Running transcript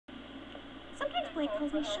Earthquake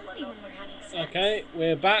calls me shoddy when we're having sex. Okay,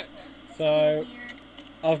 we're back. So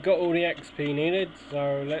I've got all the XP needed,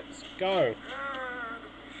 so let's go.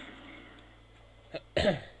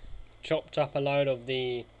 Chopped up a load of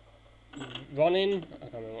the running. I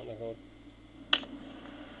can't remember what they're called.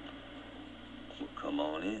 Well, come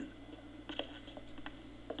on in.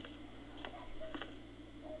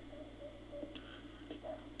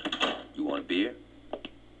 You want a beer?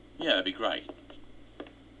 Yeah, that'd be great.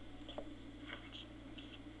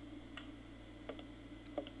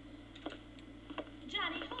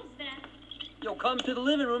 Johnny, who's that? Yo, come to the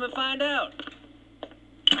living room and find out.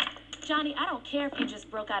 Johnny, I don't care if you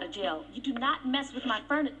just broke out of jail. You do not mess with my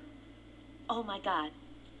furniture. Oh my God,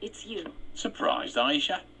 it's you. Surprised,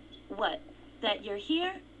 Aisha? What? That you're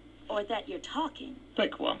here or that you're talking?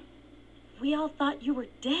 Pick one. We all thought you were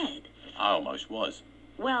dead. I almost was.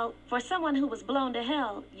 Well, for someone who was blown to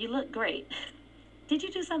hell, you look great. Did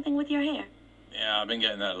you do something with your hair? Yeah, I've been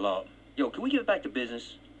getting that a lot. Yo, can we get back to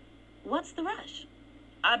business? What's the rush?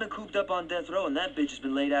 I've been cooped up on death row and that bitch has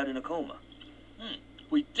been laid out in a coma.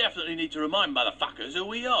 We definitely need to remind motherfuckers who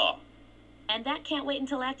we are. And that can't wait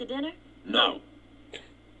until after dinner? No.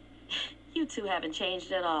 You two haven't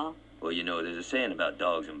changed at all. Well, you know, there's a saying about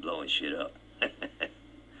dogs and blowing shit up.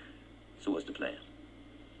 So what's the plan?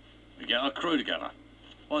 We get our crew together.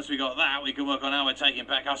 Once we got that, we can work on how we're taking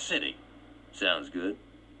back our city. Sounds good.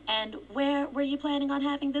 And where were you planning on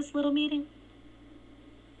having this little meeting?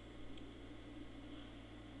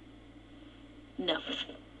 No.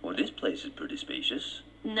 Well, this place is pretty spacious.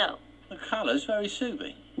 No. The colour's very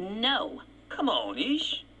soothing. No. Come on,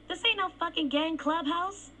 Ish. This ain't no fucking gang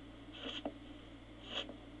clubhouse.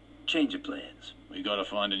 Change your plans. We gotta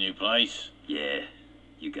find a new place. Yeah,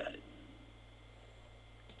 you got it.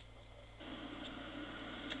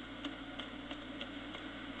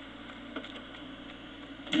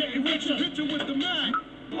 Hey, Richard, hit you with the Mac.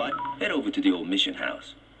 What? Head over to the old mission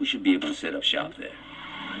house. We should be able to set up shop there.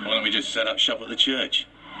 Why don't we just set up shop at the church?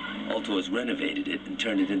 Alto has renovated it and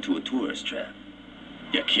turned it into a tourist trap.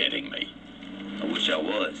 You're kidding me. I wish I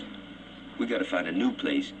was. We gotta find a new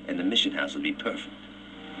place, and the mission house will be perfect.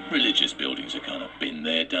 Religious buildings are kind of been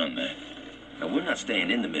there, done there. Now, we're not staying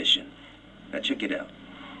in the mission. Now, check it out.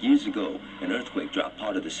 Years ago, an earthquake dropped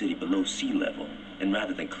part of the city below sea level, and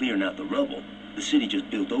rather than clearing out the rubble, the city just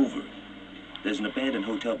built over it. There's an abandoned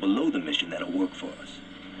hotel below the mission that'll work for us.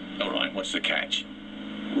 All right, what's the catch?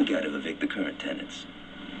 We gotta evict the current tenants.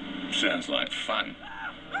 Sounds like fun.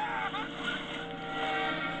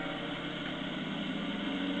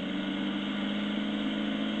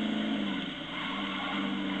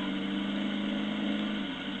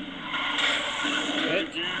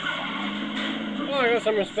 Oh, I got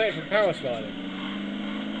some respect for power sliding.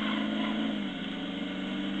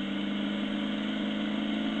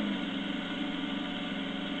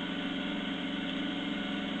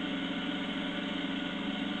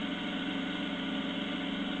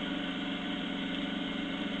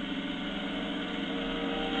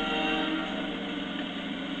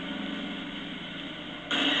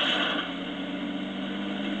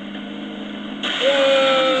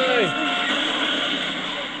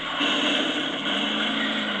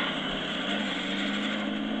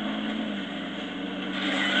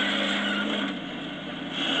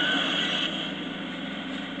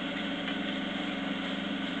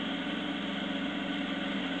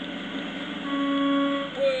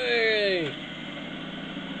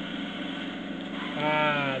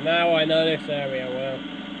 Now I know this area well.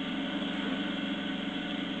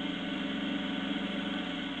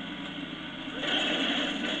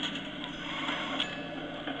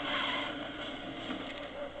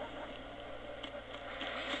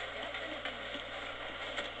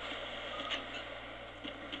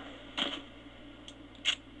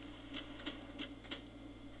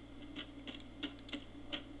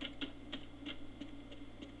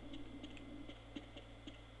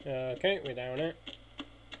 Okay, we're down it.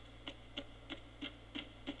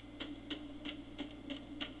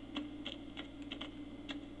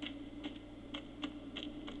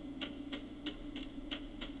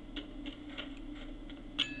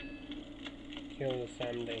 Kill the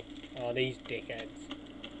Sandy. Oh, these dickheads.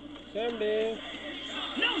 Sandy!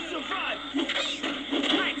 No surprise!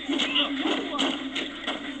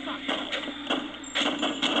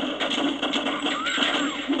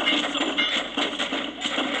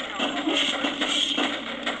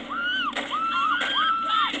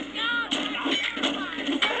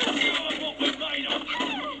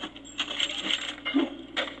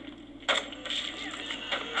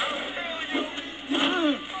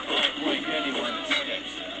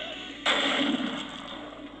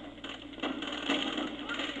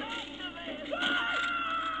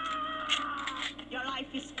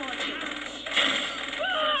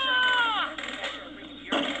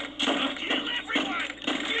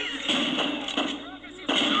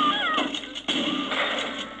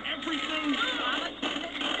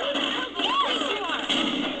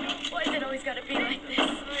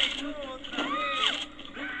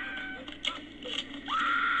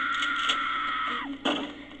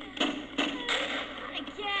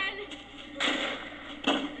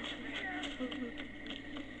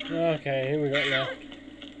 Okay, here we got left.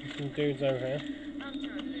 Some dudes over here.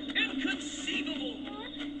 Inconceivable!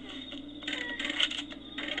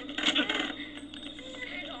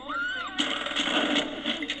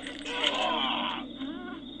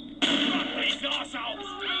 These assholes!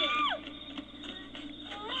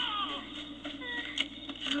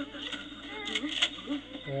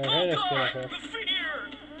 Okay, let's go off. The fear!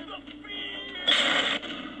 The fear!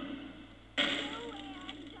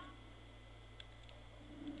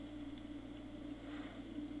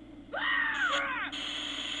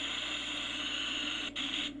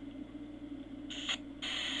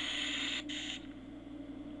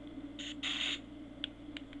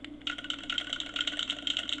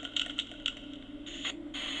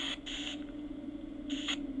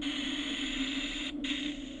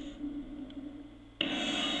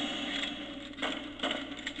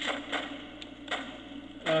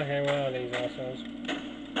 Okay, where are these assholes?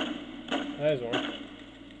 There's one.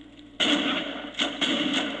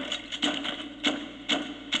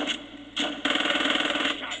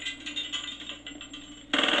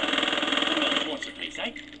 What's a piece,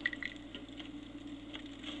 eh?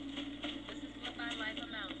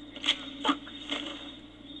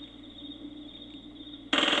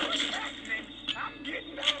 What's happening? I'm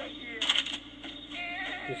getting out of here.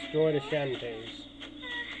 Destroy the shanties.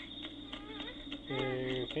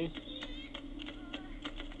 Okay.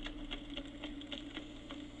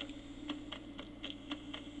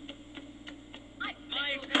 My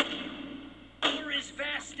power is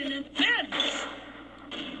vast and intense.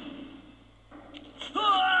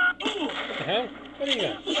 What the hell? What are you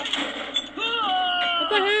got? What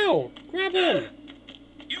the hell? Grab him!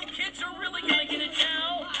 You kids are really gonna get it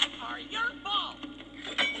now? Are your fault.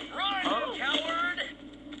 Run, coward!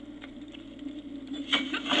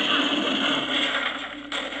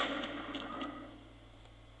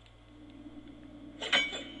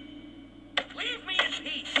 Leave me in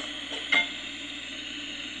peace.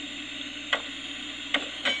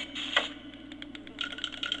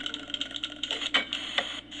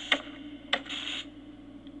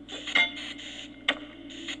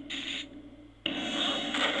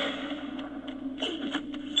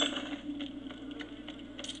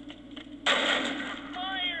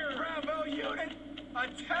 Fire! Bravo unit,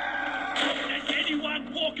 attack! Does anyone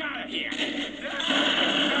walk out of here?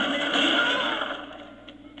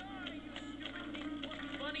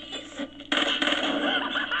 Bunnies!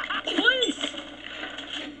 Police!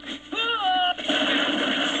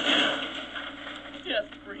 Death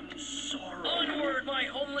brings sorrow. Onward, my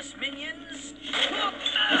homeless minions! Help!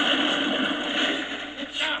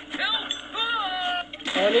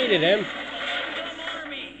 I needed him.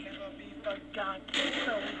 Army! Never be forgotten,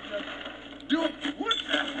 soldier. Dude, what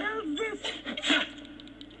the hell is this?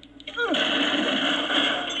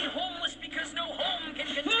 Only homeless because no home can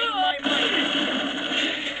contain my might.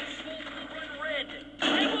 Swollen run red. I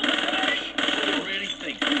will pay. You really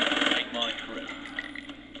think you can take my crew?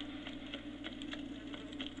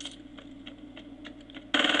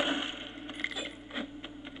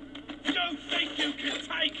 You think you can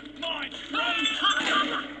take my crew?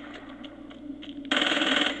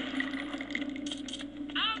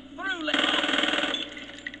 I'm through, lad.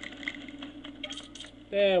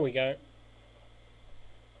 There we go.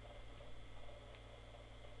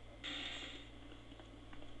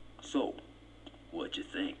 So, what'd you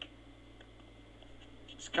think?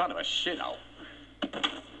 It's kind of a shithole.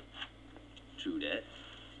 True that.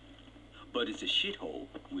 But it's a shithole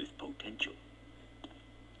with potential.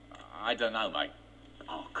 I don't know, mate.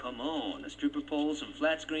 Oh, come on. A stripper pole, some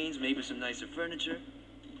flat screens, maybe some nicer furniture.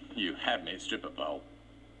 You had me at stripper pole.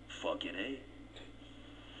 Fucking A.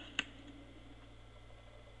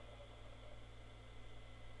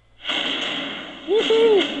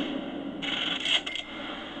 Woohoo!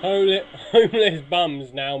 Homeless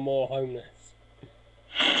bums now more homeless.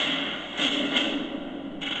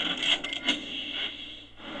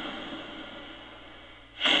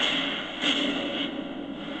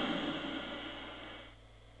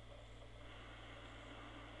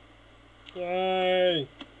 Yay!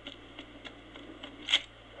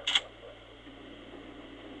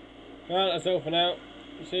 Well, that's all for now.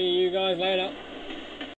 See you guys later.